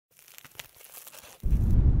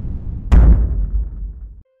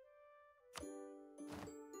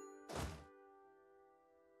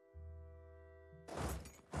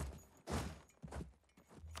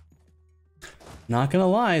Not gonna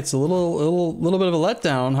lie, it's a little bit of a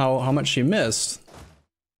letdown how much she missed.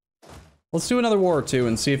 Let's do another war or two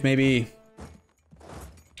and see if maybe,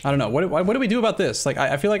 I don't know, what do we do about this? Like,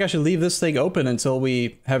 I feel like I should leave this thing open until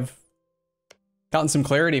we have gotten some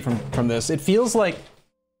clarity from this. It feels like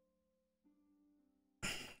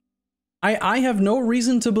I have no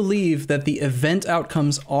reason to believe that the event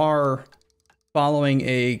outcomes are following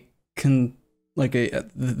the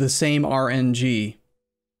same RNG.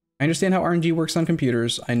 I understand how RNG works on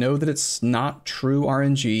computers. I know that it's not true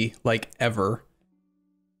RNG, like, ever.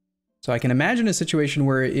 So I can imagine a situation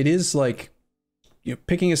where it is like, you know,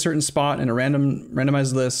 picking a certain spot in a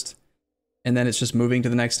randomized list, and then it's just moving to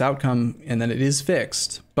the next outcome, and then it is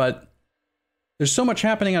fixed. But there's so much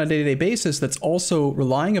happening on a day-to-day basis that's also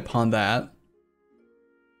relying upon that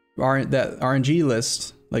RNG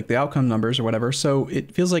list, like the outcome numbers or whatever. So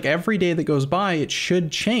it feels like every day that goes by, it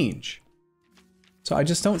should change. So I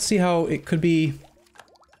just don't see how it could be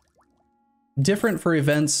different for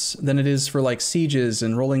events than it is for like sieges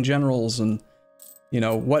and rolling generals and, you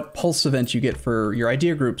know, what pulse event you get for your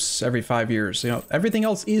idea groups every 5 years. You know, everything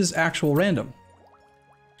else is actual random.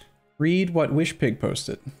 Read what Wishpig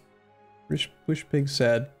posted. Wishpig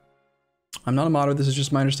said, I'm not a modder, this is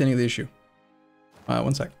just my understanding of the issue.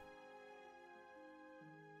 One sec.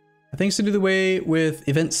 I think it's to do the way with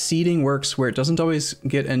event seeding works, where it doesn't always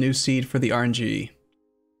get a new seed for the RNG.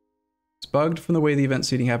 It's bugged from the way the event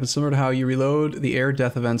seeding happens, similar to how you reload the air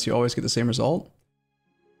death events, you always get the same result.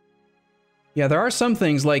 Yeah, there are some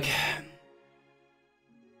things like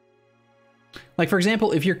for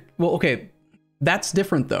example, if you're, well, okay, that's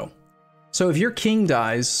different though. So if your king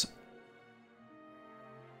dies,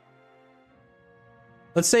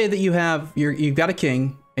 let's say that you've got a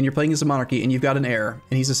king and you're playing as a monarchy and you've got an heir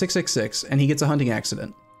and he's a 666 and he gets a hunting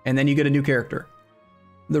accident and then you get a new character.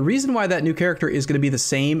 The reason why that new character is going to be the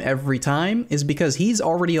same every time is because he's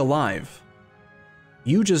already alive.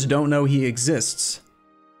 You just don't know he exists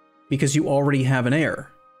because you already have an heir.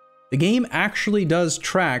 The game actually does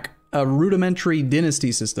track a rudimentary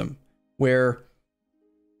dynasty system where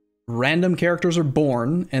random characters are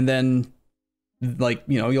born and then, like,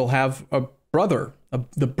 you know, you'll have a brother.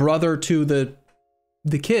 The brother to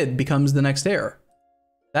the kid becomes the next heir.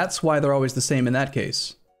 That's why they're always the same in that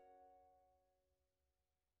case.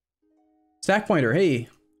 Stack Pointer, hey.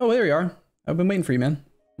 Oh, there you are. I've been waiting for you, man.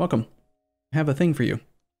 Welcome. I have a thing for you.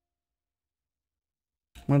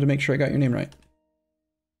 Wanted to make sure I got your name right.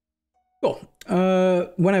 Cool.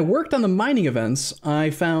 When I worked on the mining events, I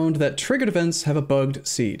found that triggered events have a bugged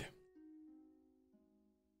seed.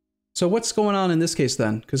 So what's going on in this case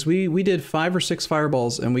then? Because we did 5 or 6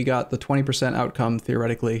 fireballs and we got the 20% outcome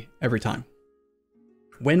theoretically every time.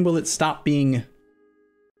 When will it stop being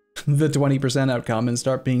the 20% outcome and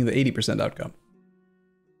start being the 80% outcome?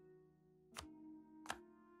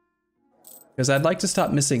 Because I'd like to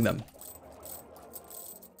stop missing them.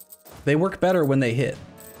 They work better when they hit,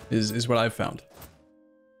 is what I've found.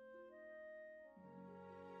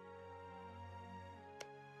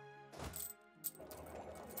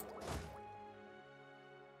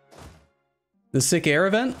 The sick air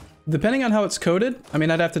event, depending on how it's coded, I mean,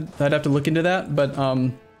 I'd have to look into that, but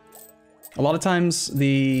a lot of times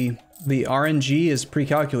the RNG is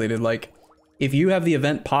pre-calculated. Like, if you have the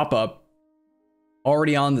event pop up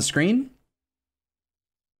already on the screen,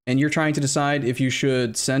 and you're trying to decide if you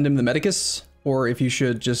should send him the Medicus or if you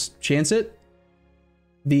should just chance it,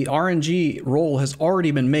 the RNG roll has already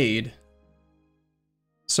been made.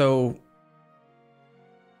 So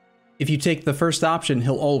if you take the first option,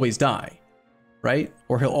 he'll always die, right?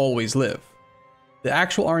 Or he'll always live. The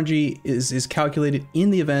actual RNG is calculated in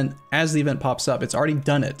the event as the event pops up. It's already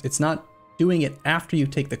done it. It's not doing it after you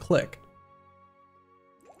take the click.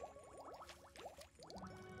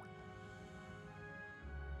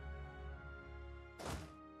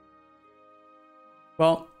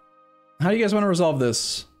 Well, how do you guys want to resolve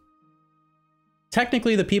this?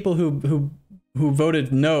 Technically, the people who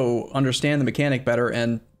voted no understand the mechanic better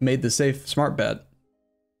and made the safe, smart bet.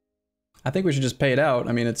 I think we should just pay it out.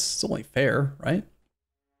 I mean, it's only fair, right?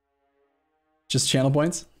 Just channel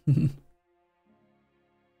points?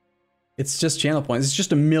 It's just channel points. It's just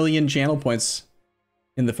 1 million channel points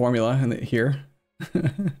in the formula here.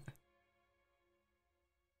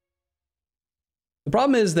 The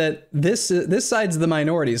problem is that this side's the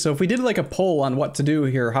minority. So if we did like a poll on what to do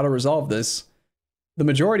here, how to resolve this, the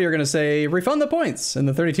majority are going to say refund the points, and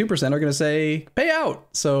the 32% are going to say pay out.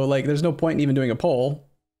 So like, there's no point in even doing a poll.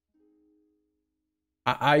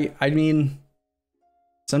 I mean,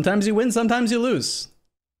 sometimes you win, sometimes you lose.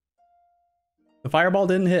 The fireball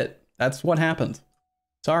didn't hit. That's what happened.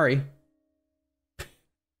 Sorry.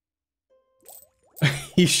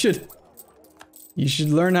 You should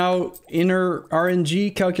learn how inner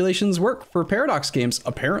RNG calculations work for Paradox games,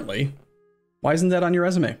 apparently. Why isn't that on your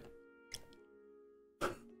resume?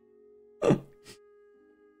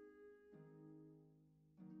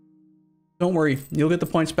 Don't worry, you'll get the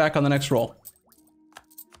points back on the next roll.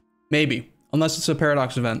 Maybe, unless it's a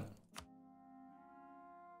Paradox event.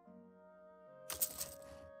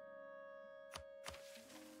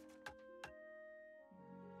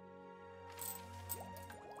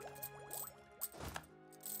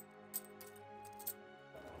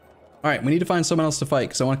 Alright, we need to find someone else to fight,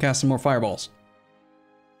 because I want to cast some more fireballs.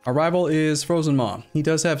 Our rival is Frozen Maw. He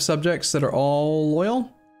does have subjects that are all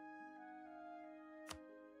loyal.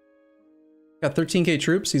 Got 13k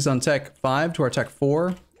troops. He's on tech 5 to our tech 4.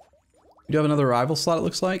 We do have another rival slot, it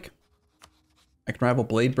looks like. I can rival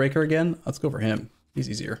Blade Breaker again. Let's go for him. He's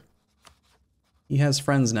easier. He has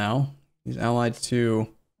friends now. He's allied to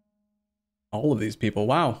all of these people.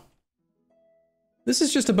 Wow. This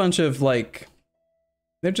is just a bunch of, like...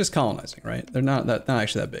 They're just colonizing, right? They're not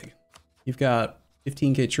actually that big. You've got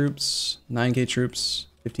 15k troops, 9k troops,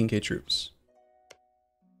 15k troops.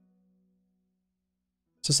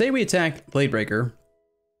 So say we attack Bladebreaker,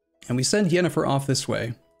 and we send Yennefer off this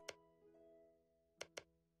way.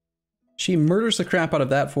 She murders the crap out of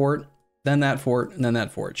that fort, then that fort, and then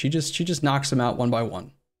that fort. She just knocks them out one by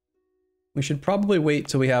one. We should probably wait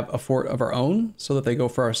till we have a fort of our own, so that they go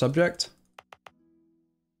for our subject.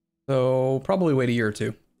 So probably wait a year or two,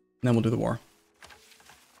 and then we'll do the war.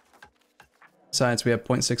 Besides, we have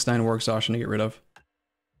 0.69 war exhaustion to get rid of.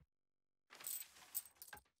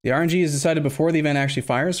 The RNG is decided before the event actually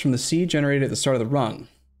fires from the seed generated at the start of the run.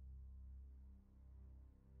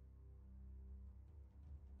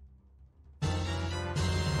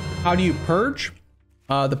 How do you purge?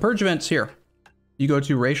 The purge event's here. You go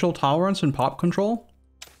to racial tolerance and pop control.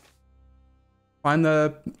 Find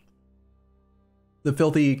the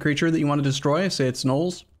filthy creature that you want to destroy, say it's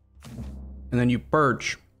gnolls, and then you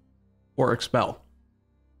purge or expel.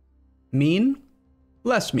 Mean,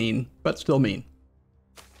 less mean, but still mean.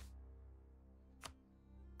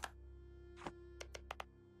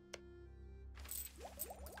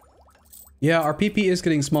 Yeah, our PP is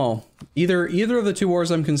getting small. Either of the two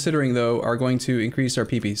wars I'm considering, though, are going to increase our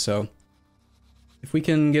PP, so if we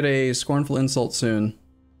can get a scornful insult soon,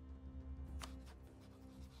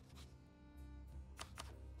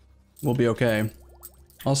 we'll be okay.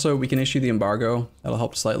 Also, we can issue the embargo. That'll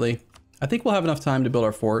help slightly. I think we'll have enough time to build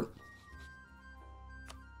our fort.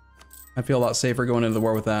 I feel a lot safer going into the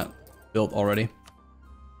war with that built already.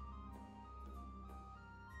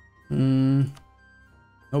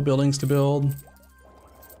 No buildings to build.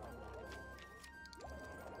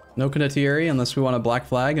 No condottieri unless we want a black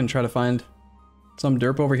flag and try to find some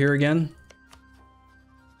derp over here again.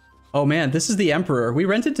 Oh man, this is the Emperor. We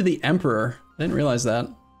rented to the Emperor. I didn't realize that.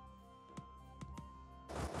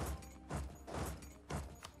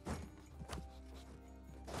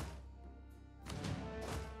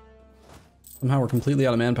 Somehow we're completely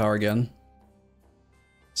out of manpower again.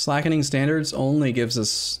 Slackening standards only gives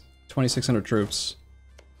us 2,600 troops.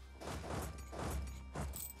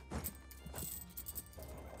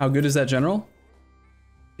 How good is that general?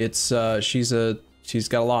 It's she's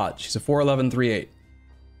got a lot. She's a 41138.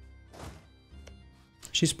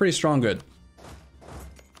 She's pretty strong good.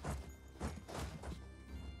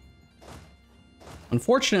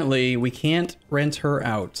 Unfortunately, we can't rent her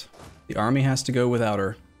out. The army has to go without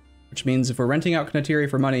her. Which means if we're renting out Condottieri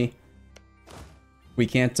for money, we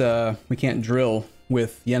can't drill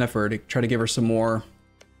with Yennefer to try to give her some more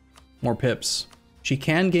pips. She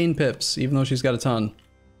can gain pips, even though she's got a ton.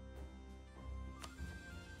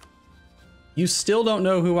 You still don't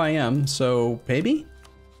know who I am, so pay me?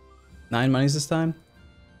 9 monies this time?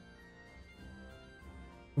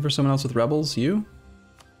 Look for someone else with rebels, you?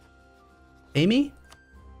 Pay me?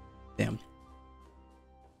 Damn.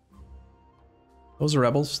 Those are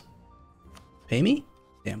rebels. Pay me?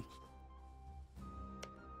 Damn.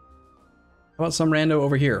 How about some rando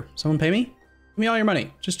over here? Someone pay me? Give me all your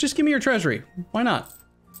money. Just give me your treasury. Why not?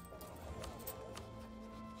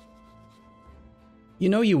 You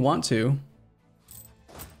know you want to.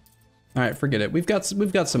 All right, forget it. We've got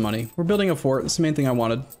some money. We're building a fort. That's the main thing I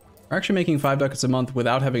wanted. We're actually making 5 ducats a month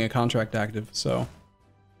without having a contract active, so.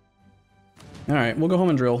 All right, we'll go home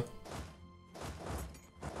and drill.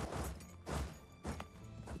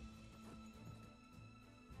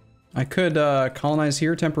 I could colonize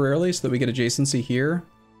here temporarily so that we get adjacency here.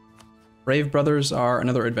 Brave Brothers are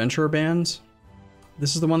another adventurer band.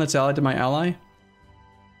 This is the one that's allied to my ally.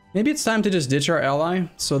 Maybe it's time to just ditch our ally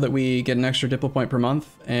so that we get an extra diplo point per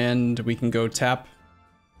month and we can go tap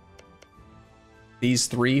these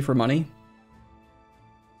 3 for money.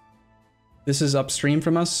 This is upstream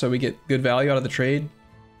from us, so we get good value out of the trade.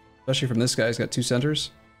 Especially from this guy, he's got 2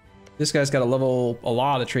 centers. This guy's got a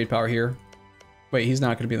lot of trade power here. Wait, he's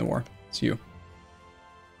not going to be in the war. It's you.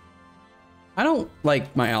 I don't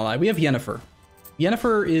like my ally. We have Yennefer.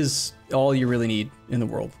 Yennefer is all you really need in the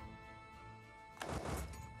world.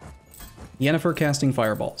 Yennefer casting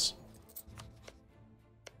fireballs.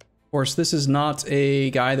 Of course, this is not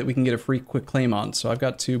a guy that we can get a free quick claim on, so I've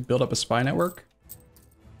got to build up a spy network.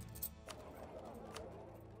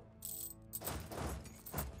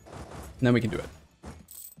 And then we can do it.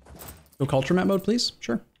 Go culture map mode, please.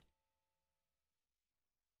 Sure.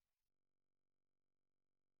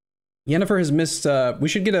 Yennefer has missed, we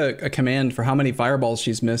should get a command for how many fireballs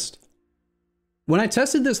she's missed. When I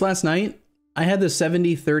tested this last night, I had the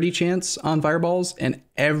 70-30 chance on fireballs, and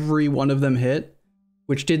every one of them hit,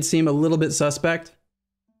 which did seem a little bit suspect.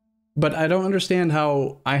 But I don't understand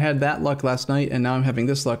how I had that luck last night, and now I'm having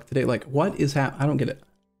this luck today. Like, what is happening? I don't get it.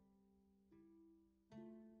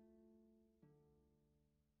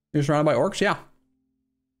 You're surrounded by orcs? Yeah.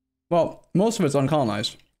 Well, most of it's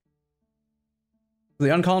uncolonized. The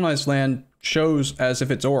uncolonized land shows as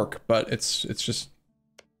if it's orc, but it's just,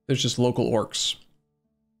 there's just local orcs.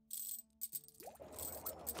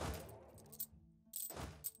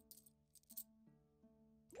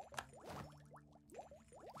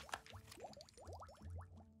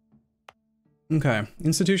 Okay,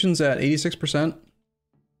 institutions at 86%.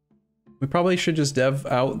 We probably should just dev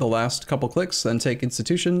out the last couple clicks, then take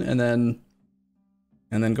institution, and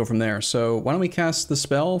then go from there. So why don't we cast the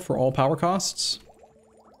spell for all power costs?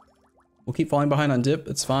 We'll keep falling behind on dip,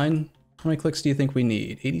 it's fine. How many clicks do you think we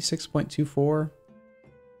need? 86.24.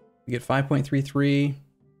 We get 5.33.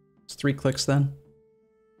 It's 3 clicks then.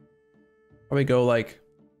 Probably go like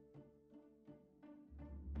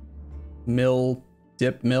mill,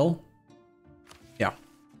 dip, mill. Yeah.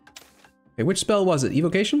 Okay, which spell was it?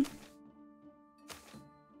 Evocation?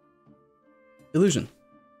 Illusion.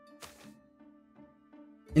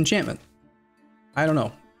 Enchantment. I don't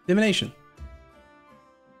know. Divination.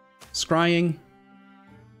 Scrying.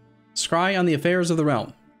 Scry on the affairs of the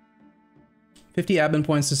realm. 50 admin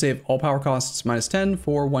points to save all power costs -10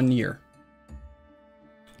 for 1 year.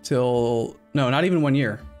 Till... no, not even 1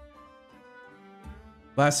 year.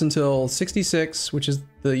 Lasts until 66, which is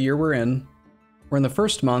the year we're in. We're in the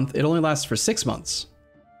first month. It only lasts for 6 months.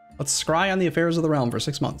 Let's scry on the affairs of the realm for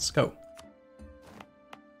 6 months. Go.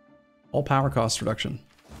 All power cost reduction.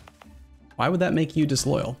 Why would that make you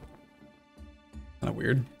disloyal? Kind of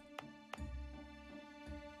weird.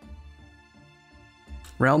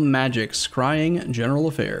 Realm magic, scrying general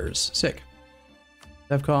affairs. Sick.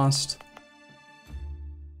 Dev cost.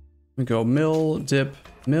 We go mill, dip,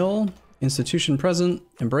 mill. Institution present,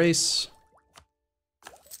 embrace.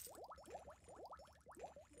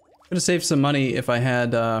 Could have saved some money if I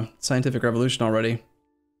had Scientific Revolution already.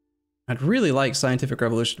 I'd really like Scientific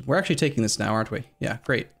Revolution. We're actually taking this now, aren't we? Yeah,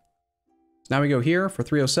 great. So now we go here for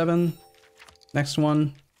 307. Next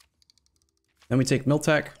one. Then we take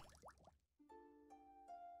Miltech.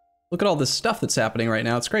 Look at all this stuff that's happening right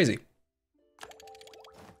now. It's crazy.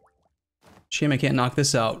 Shame I can't knock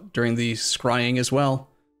this out during the scrying as well.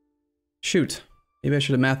 Shoot. Maybe I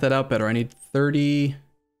should have mathed that out better. I need 30...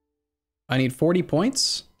 I need 40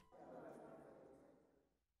 points?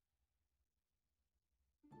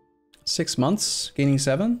 6 months, gaining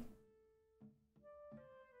 7?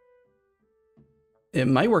 It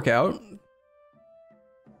might work out.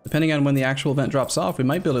 Depending on when the actual event drops off, we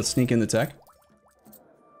might be able to sneak in the tech.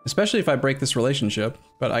 Especially if I break this relationship,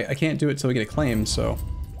 but I can't do it till we get a claim, so...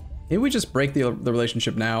 maybe we just break the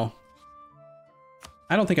relationship now.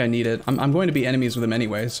 I don't think I need it. I'm going to be enemies with him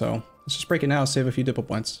anyway, so... let's just break it now, save a few diplo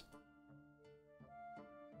points.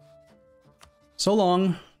 So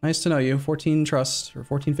long. Nice to know you. 14 trust, or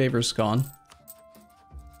 14 favors gone.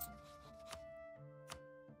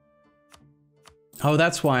 Oh,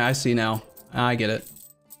 that's why I see now. I get it.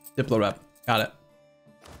 Diplo rep. Got it.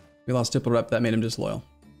 We lost Diplo rep, that made him disloyal.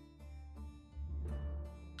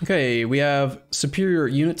 Okay, we have superior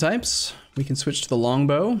unit types. We can switch to the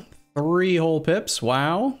longbow. 3 whole pips.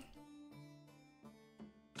 Wow.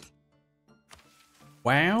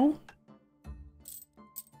 Wow.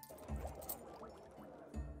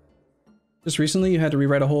 Just recently you had to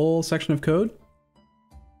rewrite a whole section of code?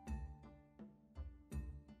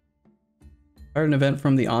 Fired an event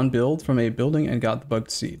from the on build from a building and got the bugged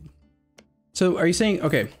seed. So are you saying,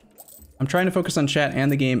 okay, I'm trying to focus on chat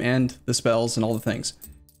and the game and the spells and all the things.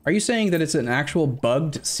 Are you saying that it's an actual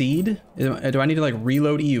bugged seed? Do I need to like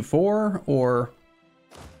reload EU4 or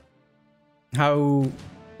how,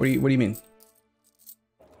 what do you mean?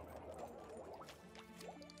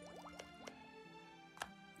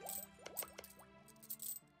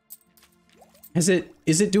 Is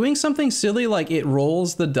it doing something silly like it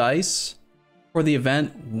rolls the dice for the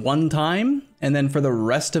event one time, and then for the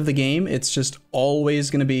rest of the game, it's just always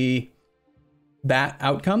going to be that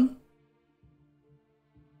outcome?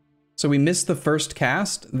 So we missed the first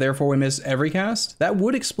cast, therefore we miss every cast? That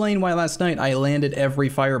would explain why last night I landed every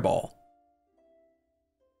fireball.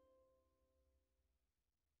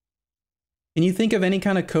 Can you think of any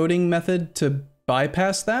kind of coding method to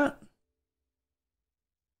bypass that?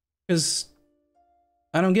 Because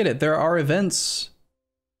I don't get it. There are events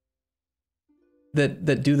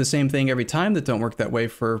that do the same thing every time that don't work that way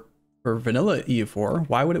for vanilla EU4.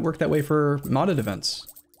 Why would it work that way for modded events?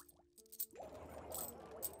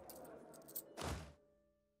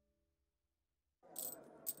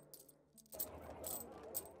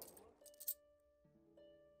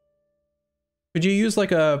 Could you use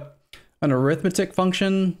like an arithmetic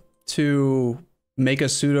function to make a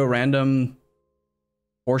pseudo-random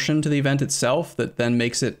portion to the event itself that then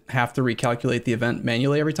makes it have to recalculate the event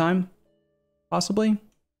manually every time? Possibly?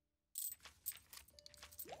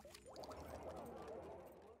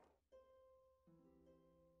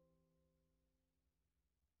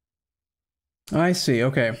 I see,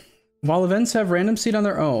 okay. While events have random seed on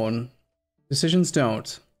their own, decisions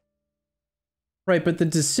don't. Right, but the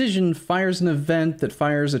decision fires an event that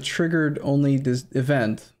fires a triggered only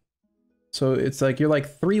event. So it's like you're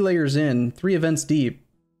like 3 layers in, 3 events deep.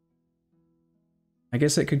 I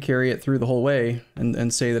guess it could carry it through the whole way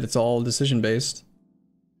and say that it's all decision based.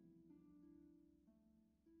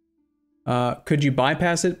 Could you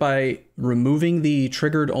bypass it by removing the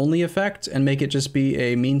triggered only effect and make it just be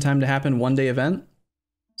a mean time to happen 1-day event?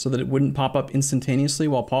 So that it wouldn't pop up instantaneously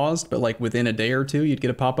while paused, but like within a day or two you'd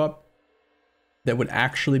get a pop-up that would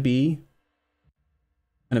actually be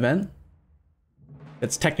an event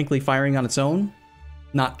that's technically firing on its own,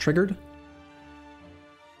 not triggered.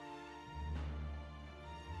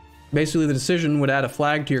 Basically, the decision would add a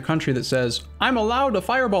flag to your country that says, I'm allowed a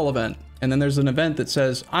fireball event. And then there's an event that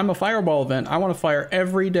says, I'm a fireball event. I want to fire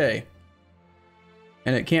every day.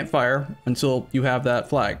 And it can't fire until you have that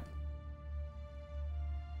flag.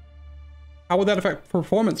 How would that affect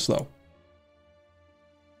performance, though?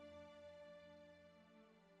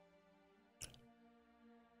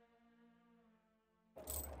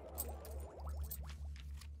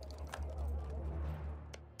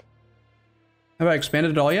 Have I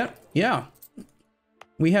expanded it all yet? Yeah.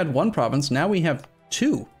 We had 1 province, now we have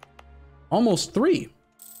 2. Almost 3.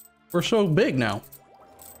 We're so big now.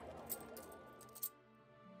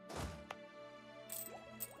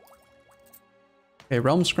 Okay,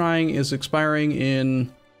 Realm Scrying is expiring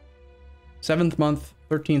in 7th month,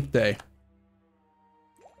 13th day.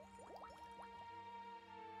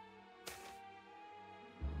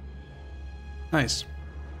 Nice.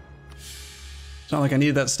 It's not like I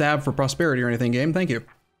needed that stab for prosperity or anything, game. Thank you.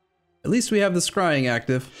 At least we have the scrying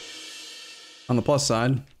active. On the plus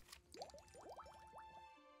side.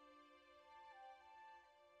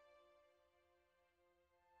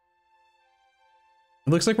 It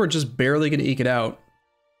looks like we're just barely going to eke it out.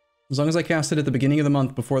 As long as I cast it at the beginning of the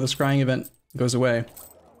month before the scrying event goes away,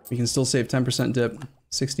 we can still save 10% dip.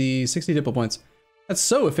 60 dipple points. That's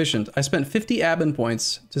so efficient. I spent 50 admin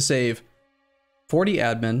points to save 40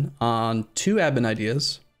 admin on 2 admin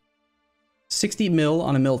ideas, 60 mil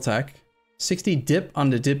on a mil tech, 60 dip on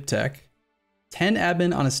the dip tech, 10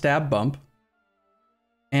 admin on a stab bump,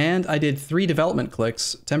 and I did 3 development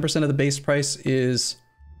clicks. 10% of the base price is...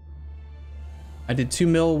 I did 2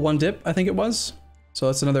 mil, 1 dip, I think it was. So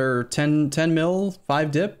that's another 10 mil,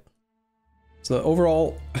 5 dip. So the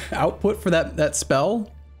overall output for that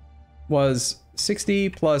spell was 60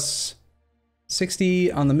 plus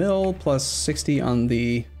 60 on the mill plus 60 on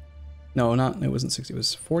the... No, it wasn't 60. It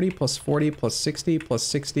was 40 plus 40 plus 60 plus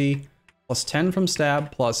 60 plus 10 from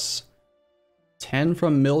stab plus 10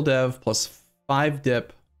 from mill dev plus 5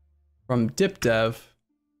 dip from dip dev.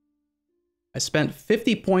 I spent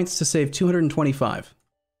 50 points to save 225.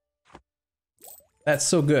 That's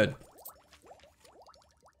so good.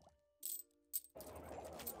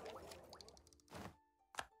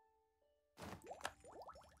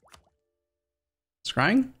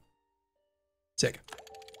 Scrying? Sick.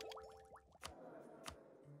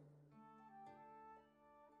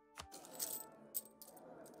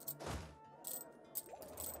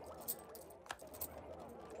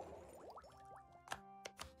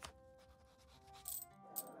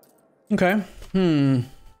 Okay.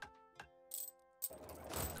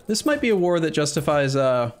 This might be a war that justifies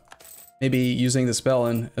maybe using the spell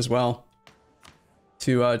in as well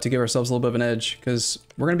to give ourselves a little bit of an edge, because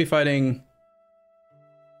we're going to be fighting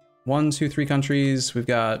 1, 2, 3 countries. We've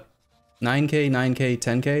got 9k, 9k,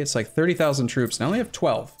 10k. It's like 30,000 troops, and I only have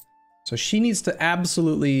 12. So she needs to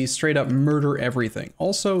absolutely straight up murder everything.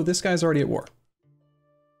 Also, this guy's already at war.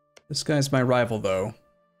 This guy's my rival, though.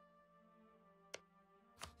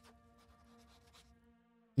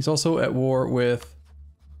 He's also at war with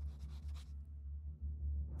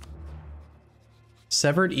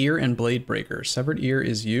Severed Ear and Blade Breaker. Severed Ear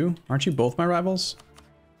is you? Aren't you both my rivals?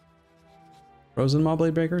 Frozen Maw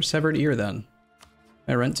Blade Breaker? Severed Ear, then.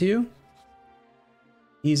 Can I rent to you?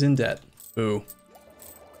 He's in debt. Boo.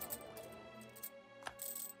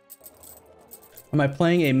 Am I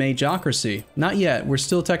playing a Magocracy? Not yet. We're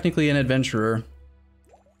still technically an adventurer.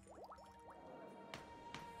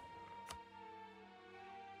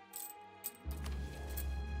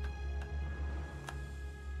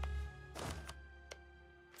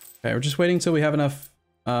 Okay, we're just waiting until we have enough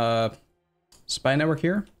spy network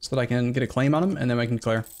here so that I can get a claim on him, and then I can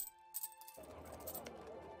declare.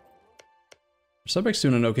 Our subject's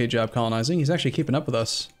doing an okay job colonizing. He's actually keeping up with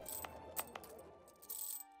us.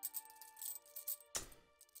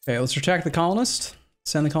 Okay, let's retract the colonist.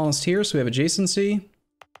 Send the colonist here so we have adjacency.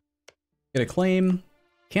 Get a claim.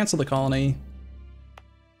 Cancel the colony.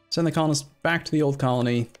 Send the colonist back to the old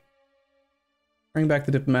colony. Bring back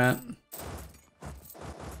the diplomat.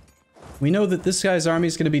 We know that this guy's army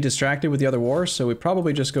is going to be distracted with the other war, so we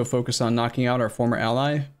probably just go focus on knocking out our former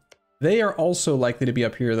ally. They are also likely to be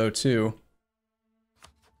up here, though, too.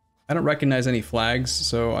 I don't recognize any flags,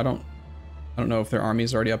 so I don't know if their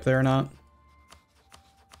army's already up there or not.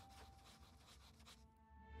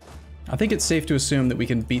 I think it's safe to assume that we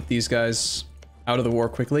can beat these guys out of the war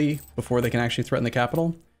quickly before they can actually threaten the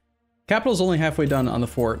capital. Capital's only halfway done on the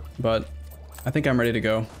fort, but I think I'm ready to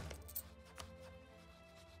go.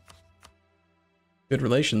 Good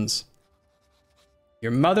relations.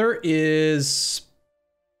 Your mother is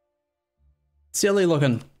silly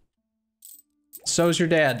looking. So's your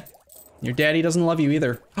dad. Your daddy doesn't love you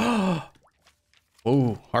either.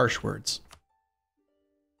 Oh, harsh words.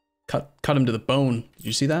 Cut him to the bone. Did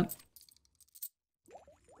you see that?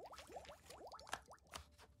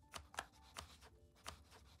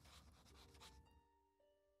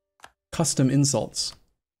 Custom insults.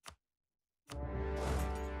 All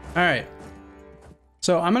right.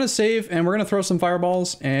 So I'm going to save, and we're going to throw some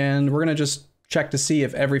fireballs, and we're going to just check to see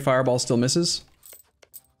if every fireball still misses.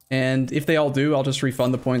 And if they all do, I'll just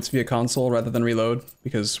refund the points via console rather than reload,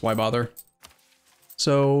 because why bother?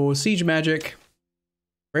 So, Siege Magic,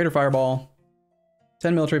 Greater Fireball,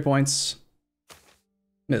 10 military points,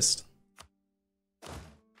 missed.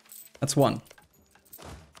 That's one.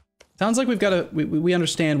 Sounds like we've got to, we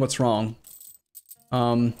understand what's wrong.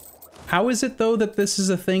 How is it, though, that this is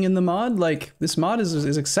a thing in the mod? Like, this mod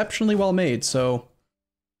is exceptionally well made, so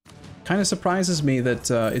kind of surprises me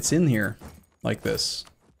that it's in here like this.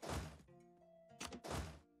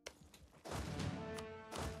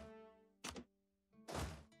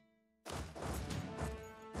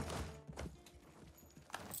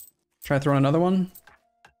 Try throwing another one.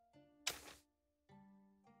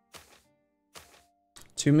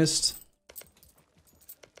 2 missed.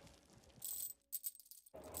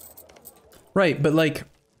 Right, but like,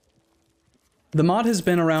 the mod has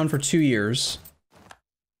been around for 2 years,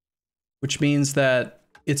 which means that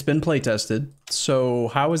it's been playtested. So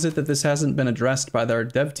how is it that this hasn't been addressed by their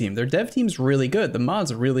dev team? Their dev team's really good. The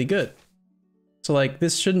mod's really good. So like,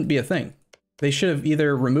 this shouldn't be a thing. They should have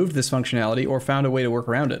either removed this functionality or found a way to work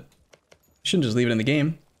around it. You shouldn't just leave it in the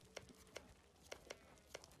game.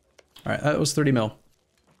 All right, that was 30 mil.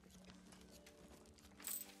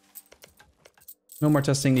 No more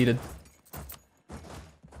testing needed.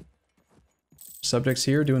 Subjects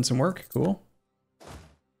here doing some work, cool.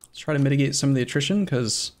 Let's try to mitigate some of the attrition,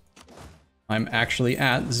 because I'm actually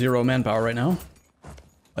at 0 manpower right now.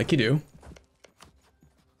 Like you do.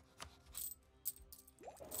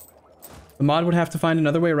 The mod would have to find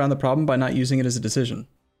another way around the problem by not using it as a decision.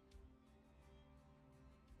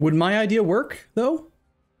 Would my idea work, though?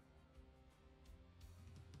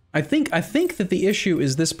 I think that the issue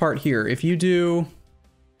is this part here. If you do...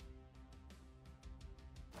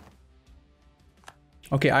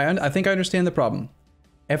 Okay, I think I understand the problem.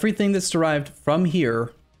 Everything that's derived from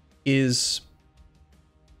here is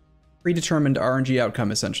predetermined RNG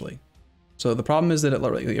outcome, essentially. So the problem is that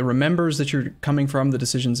it remembers that you're coming from the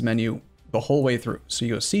decisions menu the whole way through. So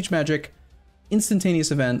you go Siege Magic,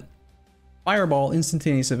 instantaneous event, Fireball,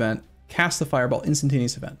 instantaneous event, cast the Fireball,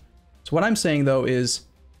 instantaneous event. So what I'm saying, though, is...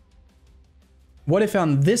 What if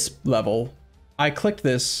on this level, I clicked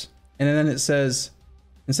this, and then it says...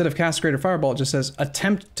 Instead of cast greater fireball, it just says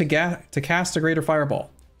attempt to cast a greater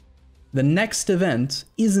fireball. The next event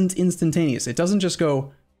isn't instantaneous. It doesn't just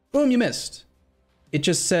go boom, you missed. It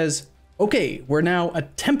just says, okay, we're now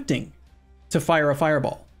attempting to fire a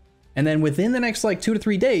fireball. And then within the next like 2 to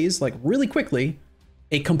 3 days, like really quickly,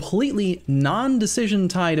 a completely non-decision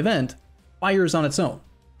tied event fires on its own.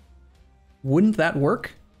 Wouldn't that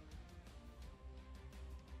work?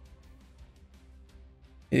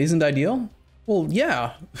 It isn't ideal? Well,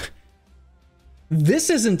 yeah. This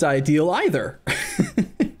isn't ideal either.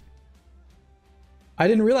 I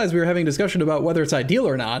didn't realize we were having a discussion about whether it's ideal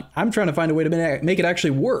or not. I'm trying to find a way to make it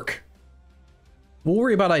actually work. We'll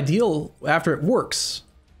worry about ideal after it works.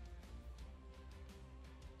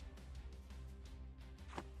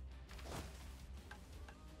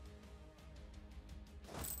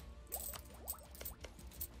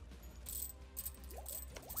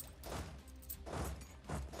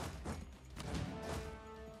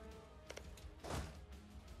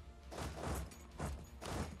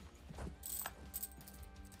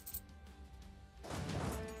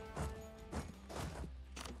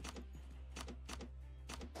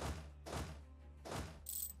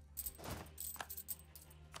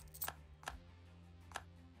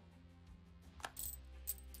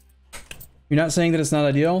 You're not saying that it's not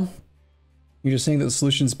ideal? You're just saying that the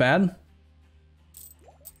solution's bad?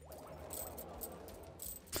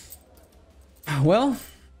 Well,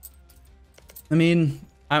 I mean,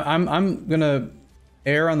 I'm gonna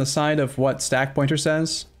err on the side of what Stack Pointer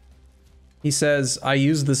says. He says, I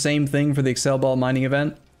used the same thing for the Excel Ball mining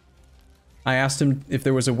event. I asked him if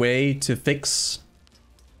there was a way to fix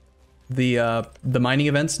the mining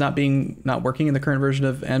events not working in the current version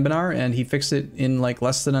of Anbennar, and he fixed it in like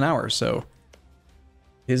less than an hour, so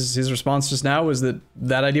his response just now was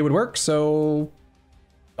that idea would work, so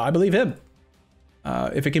I believe him.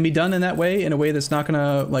 If it can be done in that way, in a way that's not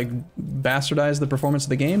gonna like bastardize the performance of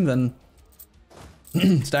the game, then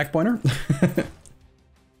Stack Pointer.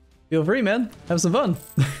 Feel free, man. Have some fun.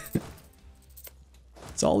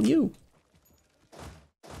 It's all you.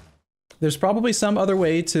 There's probably some other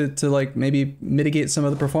way to like maybe mitigate some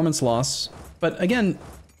of the performance loss, but again,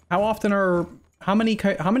 how many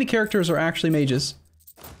characters are actually mages?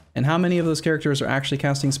 And how many of those characters are actually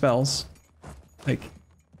casting spells? Like,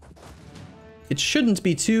 it shouldn't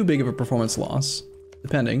be too big of a performance loss,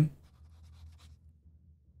 depending.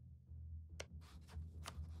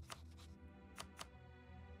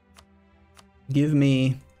 Give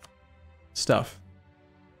me stuff.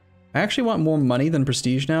 I actually want more money than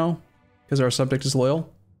prestige now, because our subject is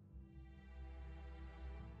loyal.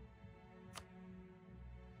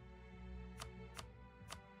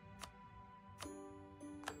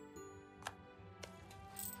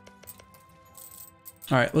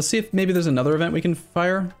 All right, let's see if maybe there's another event we can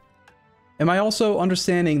fire. Am I also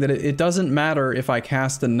understanding that it doesn't matter if I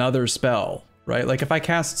cast another spell, right? Like if I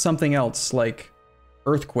cast something else like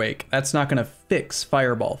Earthquake, that's not gonna fix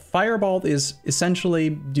Fireball. Fireball is essentially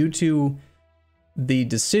due to the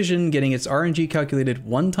decision getting its RNG calculated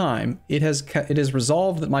one time, it has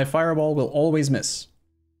resolved that my Fireball will always miss.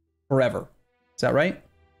 Forever. Is that right?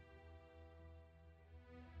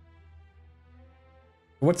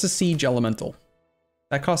 What's a Siege Elemental?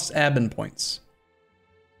 That costs admin points.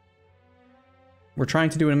 We're trying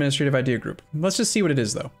to do an administrative idea group. Let's just see what it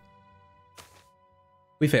is, though.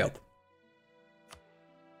 We failed.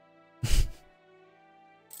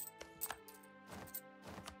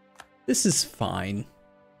 This is fine.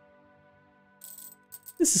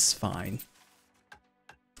 This is fine.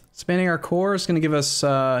 Spanning our core is going to give us,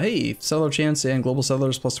 hey, settler chance and global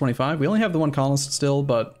settlers plus 25. We only have the one colonist still,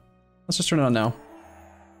 but let's just turn it on now.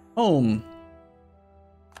 Home.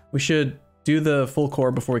 We should do the full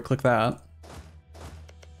core before we click that.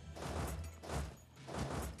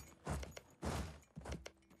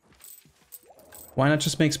 Why not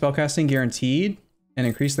just make spellcasting guaranteed and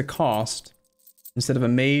increase the cost instead of a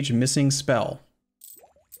mage missing spell?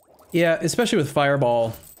 Yeah, especially with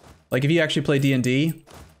Fireball. Like if you actually play D&D,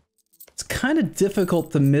 it's kind of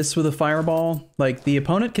difficult to miss with a Fireball. Like the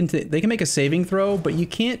opponent they can make a saving throw, but you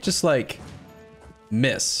can't just like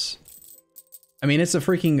miss. I mean, it's a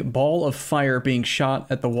freaking ball of fire being shot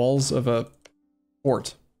at the walls of a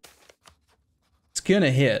fort. It's gonna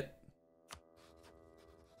hit.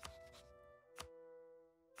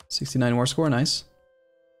 69 war score, nice.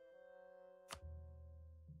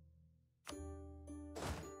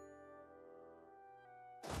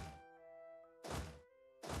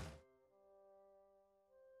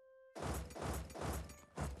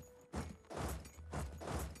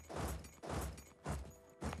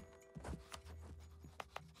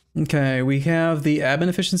 Okay, we have the admin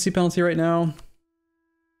efficiency penalty right now.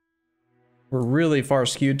 We're really far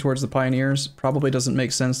skewed towards the pioneers. Probably doesn't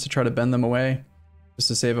make sense to try to bend them away just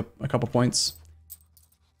to save a couple points.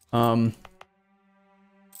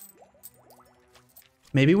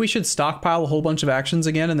 Maybe we should stockpile a whole bunch of actions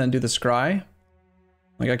again and then do the scry.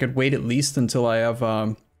 Like I could wait at least until I have,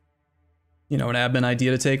 you know, an admin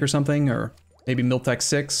idea to take or something, or maybe Miltech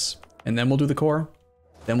 6, and then we'll do the core.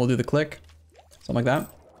 Then we'll do the click. Something like that.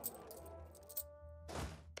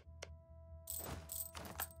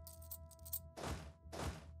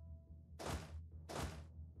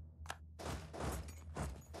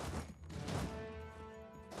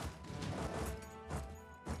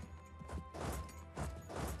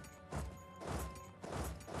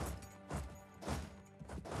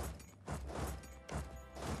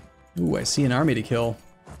 Ooh, I see an army to kill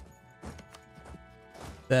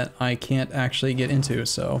that I can't actually get into,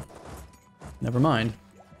 so never mind.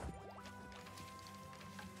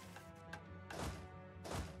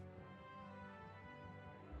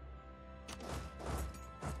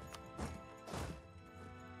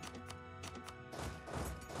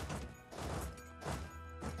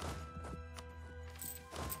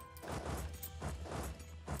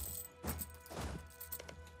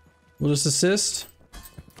 We'll just assist.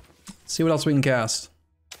 See what else we can cast.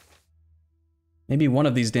 Maybe one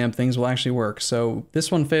of these damn things will actually work. So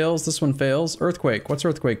this one fails, this one fails. Earthquake, what's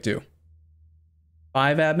Earthquake do?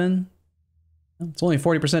 5 admin? It's only a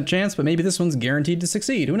 40% chance, but maybe this one's guaranteed to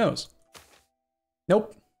succeed, who knows?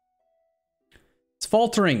 Nope. It's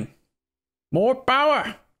faltering. More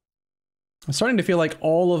power! I'm starting to feel like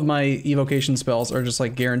all of my evocation spells are just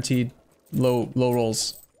like guaranteed low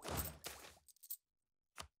rolls.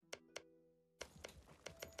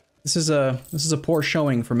 This is a poor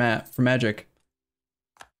showing for magic.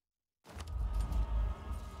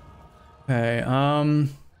 Okay,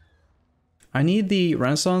 I need the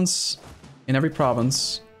Renaissance in every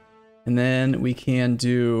province, and then we can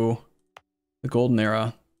do the Golden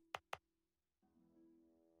Era.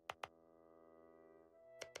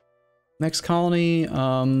 Next colony,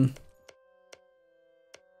 go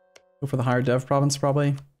for the higher dev province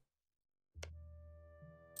probably.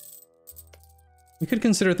 We could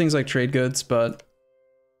consider things like trade goods, but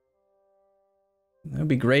that would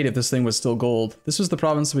be great if this thing was still gold. This was the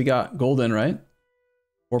province we got gold in, right?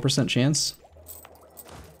 4% chance.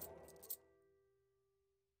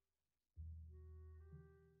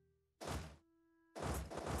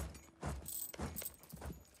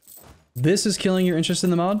 This is killing your interest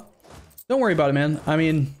in the mod? Don't worry about it, man. I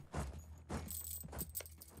mean,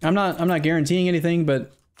 I'm not guaranteeing anything,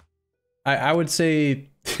 but I would say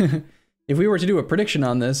if we were to do a prediction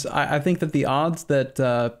on this, I think that the odds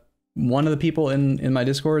that one of the people in my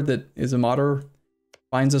Discord that is a modder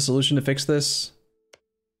finds a solution to fix this,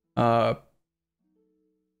 I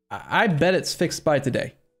bet it's fixed by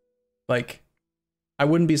today. Like, I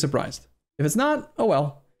wouldn't be surprised. If it's not, oh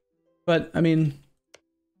well. But, I mean,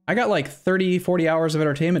 I got like 30, 40 hours of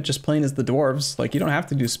entertainment just playing as the dwarves. Like, you don't have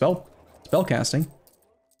to do spell casting.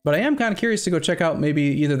 But I am kind of curious to go check out maybe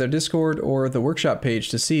either their Discord or the workshop page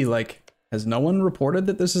to see, like, has no one reported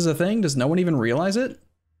that this is a thing? Does no one even realize it?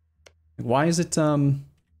 Why is it,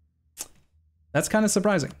 that's kind of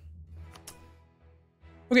surprising.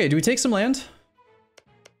 Okay, do we take some land?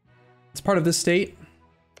 It's part of this state.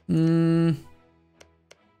 We're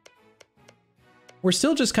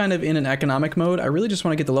still just kind of in an economic mode. I really just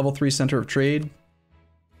want to get the level 3 center of trade.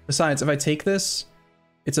 Besides, if I take this,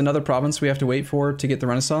 it's another province we have to wait for to get the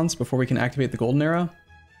Renaissance before we can activate the Golden Era.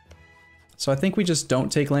 So I think we just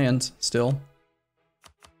don't take land still.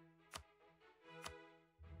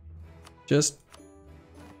 Just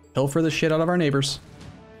pilfer the shit out of our neighbors.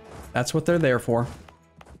 That's what they're there for.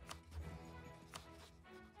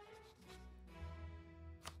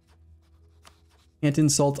 Can't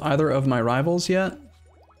insult either of my rivals yet.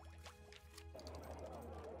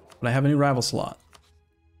 But I have a new rival slot.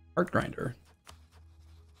 Heart Grinder.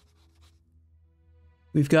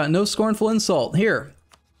 We've got no scornful insult. Here.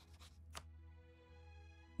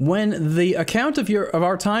 When the account of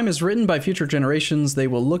our time is written by future generations, they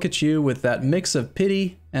will look at you with that mix of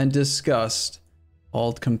pity and disgust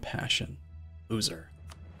called compassion. Loser.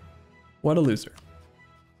 What a loser.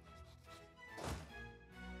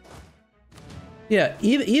 Yeah,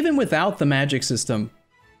 even without the magic system,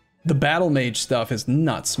 the battle mage stuff is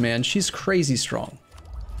nuts, man. She's crazy strong.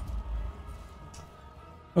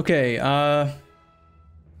 Okay,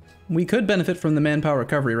 we could benefit from the manpower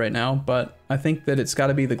recovery right now, but I think that it's got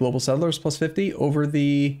to be the global settlers plus 50 over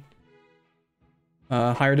the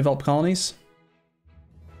higher developed colonies.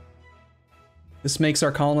 This makes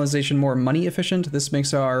our colonization more money efficient. This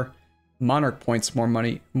makes our monarch points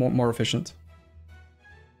more efficient.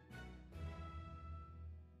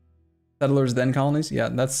 Settlers then colonies. Yeah,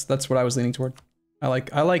 that's what I was leaning toward. I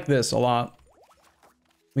like this a lot.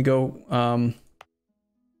 We go to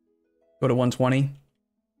 120.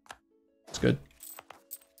 It's good.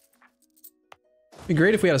 It'd be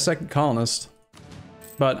great if we had a second colonist,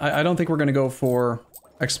 but I don't think we're going to go for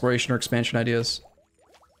exploration or expansion ideas.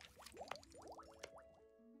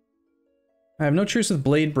 I have no truce with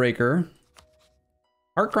Blade Breaker.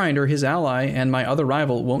 Heartgrinder, his ally, and my other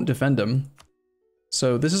rival won't defend him.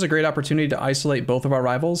 So this is a great opportunity to isolate both of our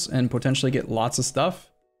rivals and potentially get lots of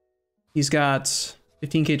stuff. He's got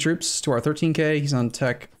 15k troops to our 13k. He's on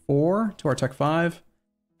tech 4 to our tech 5.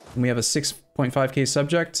 And we have a 6.5k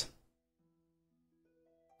subject.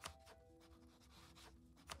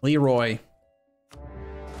 Leroy.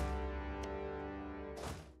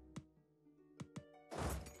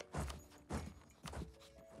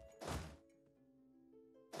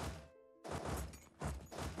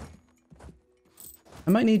 I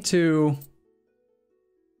might need to...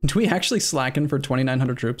 Do we actually slacken for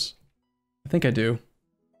 2,900 troops? I think I do.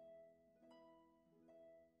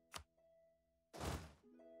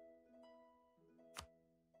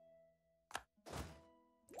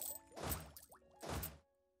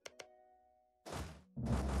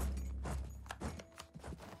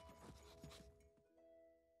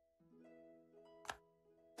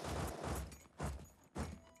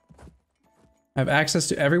 I have access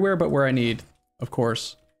to everywhere but where I need, of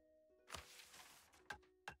course.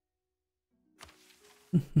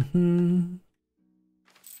 It's gonna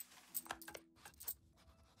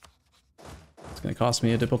cost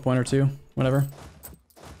me a diplo point or two, whatever.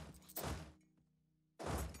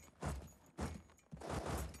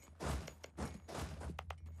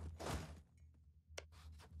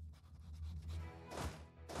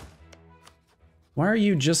 Why are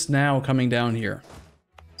you just now coming down here?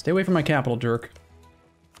 Stay away from my capital, jerk.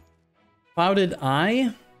 Clouded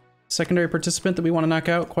Eye, secondary participant that we want to knock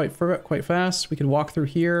out quite fast. We could walk through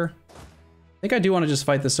here. I think I do want to just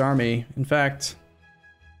fight this army. In fact,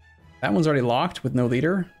 that one's already locked with no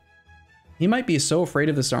leader. He might be so afraid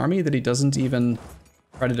of this army that he doesn't even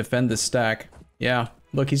try to defend this stack. Yeah,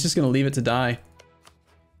 look, he's just going to leave it to die.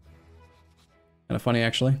 Kind of funny,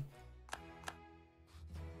 actually.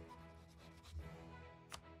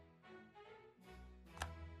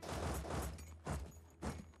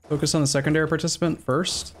 Focus on the secondary participant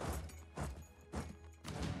first.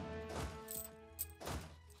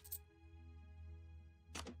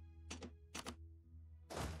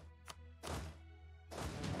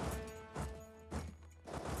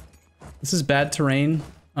 This is bad terrain.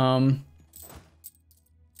 I'm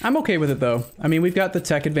okay with it though. I mean, we've got the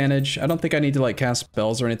tech advantage. I don't think I need to like cast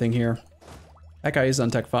spells or anything here. That guy is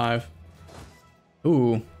on tech 5.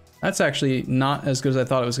 Ooh, that's actually not as good as I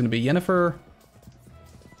thought it was going to be. Yennefer.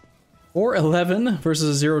 Or 11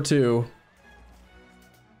 versus a 0-2.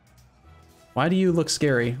 Why do you look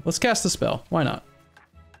scary? Let's cast the spell. Why not?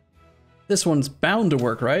 This one's bound to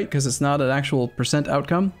work, right? Because it's not an actual percent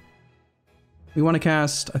outcome. We want to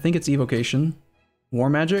cast, I think it's Evocation. War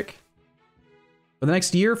Magic. For the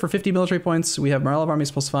next year, for 50 military points, we have Morale of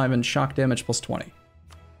Armies +5 and Shock Damage +20.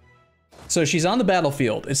 So she's on the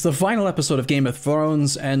battlefield. It's the final episode of Game of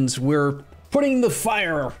Thrones, and we're putting the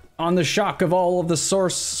fire on the shock of all of the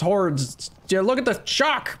source hordes. Yeah, look at the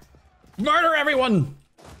shock! Murder everyone!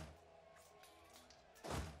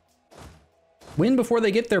 Win before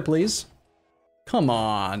they get there, please. Come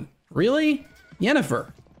on. Really?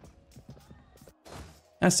 Yennefer.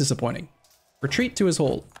 That's disappointing. Retreat to his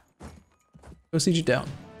hold. Go siege it down.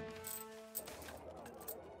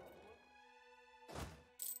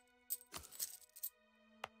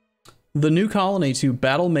 The new colony to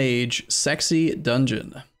Battle Mage Sexy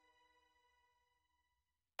Dungeon.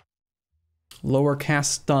 Lower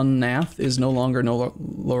Castaнаth is no longer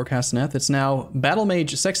Lower Castaнаth. It's now Battle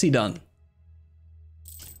Mage Sexy Dun.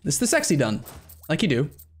 It's the Sexy Dun, like you do.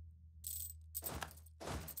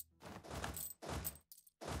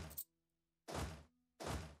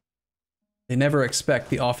 They never expect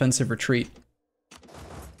the offensive retreat.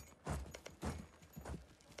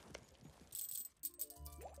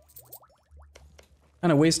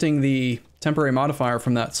 Kind of wasting the temporary modifier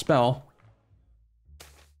from that spell.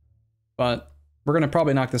 But we're going to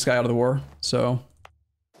probably knock this guy out of the war, so...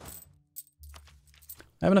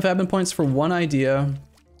 I have enough admin points for one idea.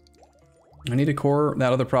 I need to core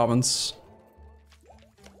that other province.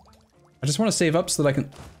 I just want to save up so that I can...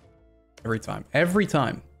 Every time. Every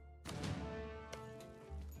time.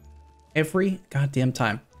 Every goddamn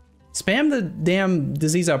time. Spam the damn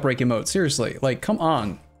disease outbreak emote, seriously. Like, come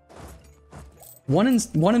on. 1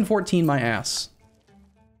 in 14, my ass.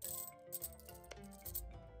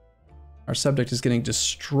 Our subject is getting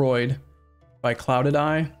destroyed by Clouded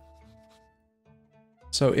Eye.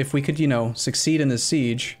 So if we could, you know, succeed in this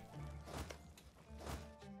siege...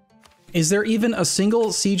 Is there even a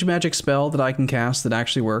single siege magic spell that I can cast that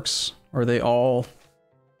actually works? Or are they all...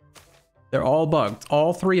 They're all bugged.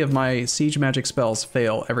 All 3 of my siege magic spells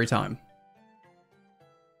fail every time.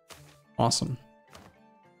 Awesome.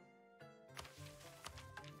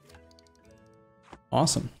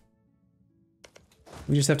 Awesome.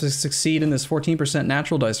 We just have to succeed in this 14%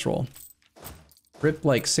 natural dice roll. Rip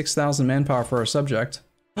like 6,000 manpower for our subject.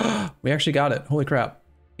 We actually got it. Holy crap.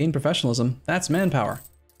 Gain professionalism. That's manpower.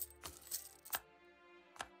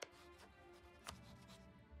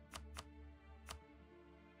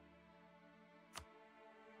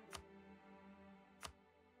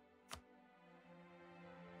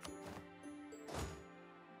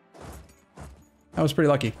 That was pretty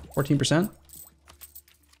lucky. 14%.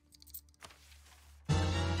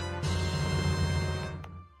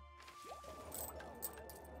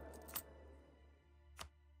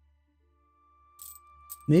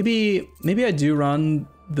 Maybe I do run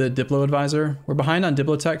the Diplo Advisor. We're behind on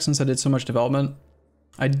Diplotech since I did so much development.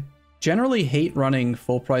 I generally hate running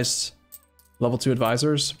full-price level 2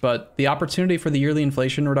 advisors, but the opportunity for the yearly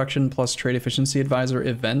inflation reduction plus trade efficiency advisor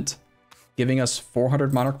event giving us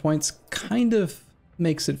 400 monarch points kind of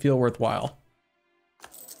makes it feel worthwhile.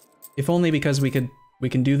 If only because we can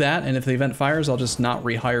do that, and if the event fires, I'll just not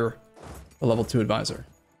rehire the level 2 advisor.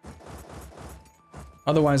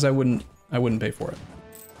 Otherwise, I wouldn't pay for it.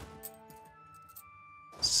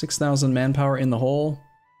 6,000 manpower in the hole.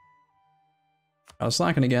 I was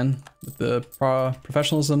slacking again with the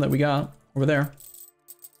professionalism that we got over there.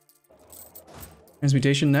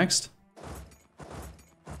 Transmutation next.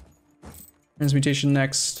 Transmutation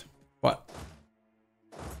next. What?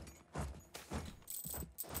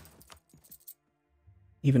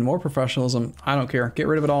 Even more professionalism. I don't care. Get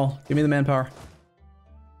rid of it all. Give me the manpower.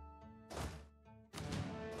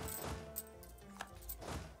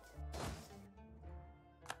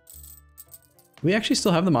 Do we actually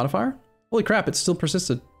still have the modifier? Holy crap, it still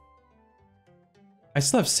persisted. I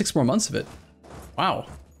still have 6 more months of it. Wow.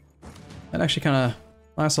 That actually kind of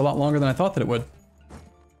lasts a lot longer than I thought that it would.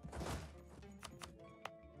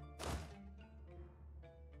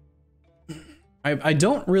 I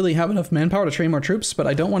don't really have enough manpower to train more troops, but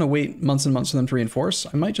I don't want to wait months and months for them to reinforce.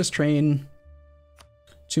 I might just train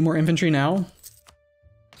 2 more infantry now,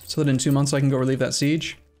 so that in 2 months I can go relieve that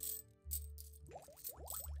siege.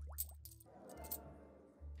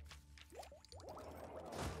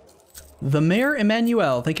 The Mayor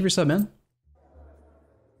Emmanuel, thank you for sub, man.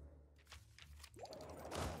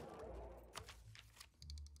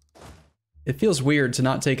 It feels weird to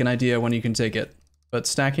not take an idea when you can take it, but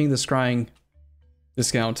stacking the scrying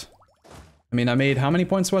discount. I mean, I made, how many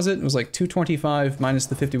points was it? It was like 225 minus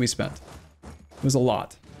the 50 we spent. It was a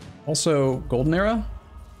lot. Also, Golden Era?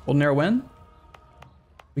 Golden Era when?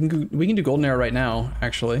 We can do Golden Era right now,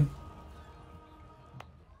 actually. Do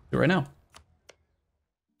it right now.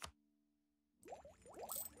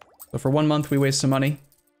 So for 1 month we waste some money,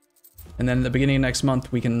 and then at the beginning of next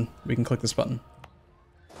month we can click this button,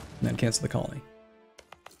 and then cancel the colony.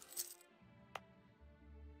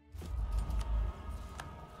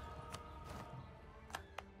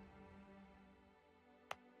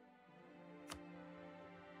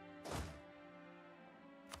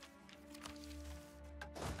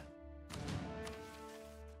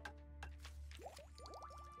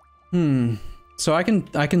 So I can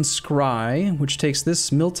scry, which takes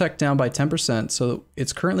this mill tech down by 10%. So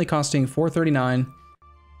it's currently costing 439.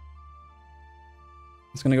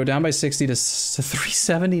 It's gonna go down by 60 to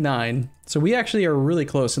 379. So we actually are really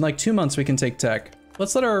close. In like 2 months we can take tech.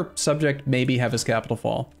 Let's let our subject maybe have his capital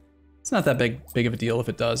fall. It's not that big of a deal if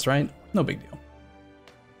it does, right? No big deal.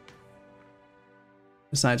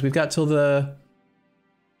 Besides, we've got till the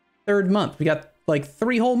 3rd month. We got like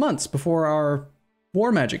 3 whole months before our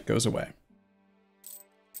war magic goes away.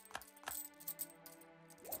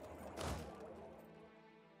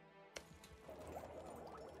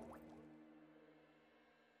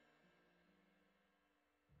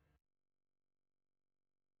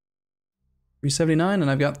 $379,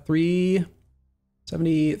 and I've got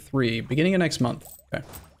 $373, beginning of next month. Okay.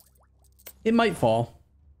 It might fall.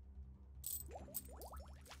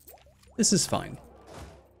 This is fine.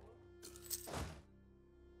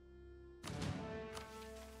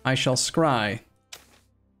 I shall scry.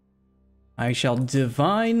 I shall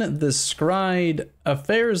divine the scried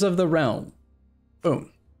affairs of the realm.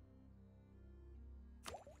 Boom.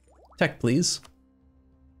 Tech, please.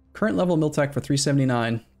 Current level mill tech for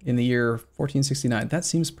 379 in the year 1469. That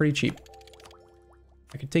seems pretty cheap.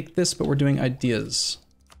 I could take this, but we're doing ideas.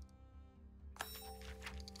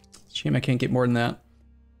 Shame I can't get more than that.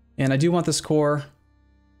 And I do want this core.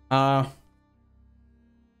 We're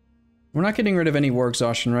not getting rid of any war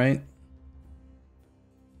exhaustion, right?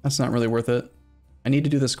 That's not really worth it. I need to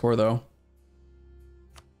do this core, though.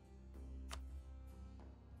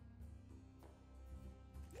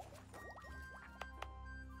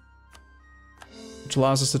 Which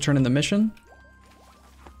allows us to turn in the mission.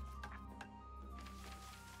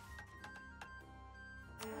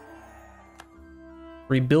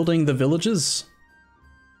 Rebuilding the villages.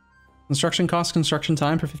 Construction cost, construction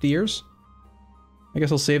time for 50 years. I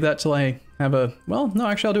guess I'll save that till I have a... Well, no,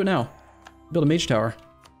 actually I'll do it now. Build a mage tower.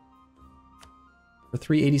 For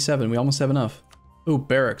 387, we almost have enough. Ooh,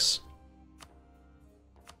 barracks.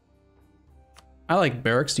 I like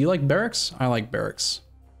barracks. Do you like barracks? I like barracks.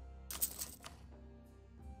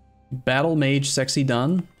 Battle mage sexy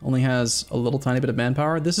done. Only has a little tiny bit of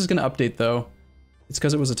manpower. This is going to update though. It's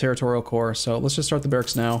because it was a territorial core, so let's just start the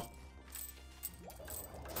barracks now.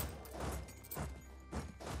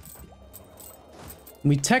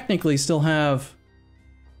 We technically still have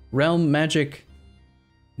realm magic,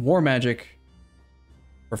 war magic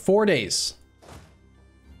for 4 days.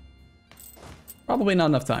 Probably not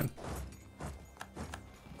enough time.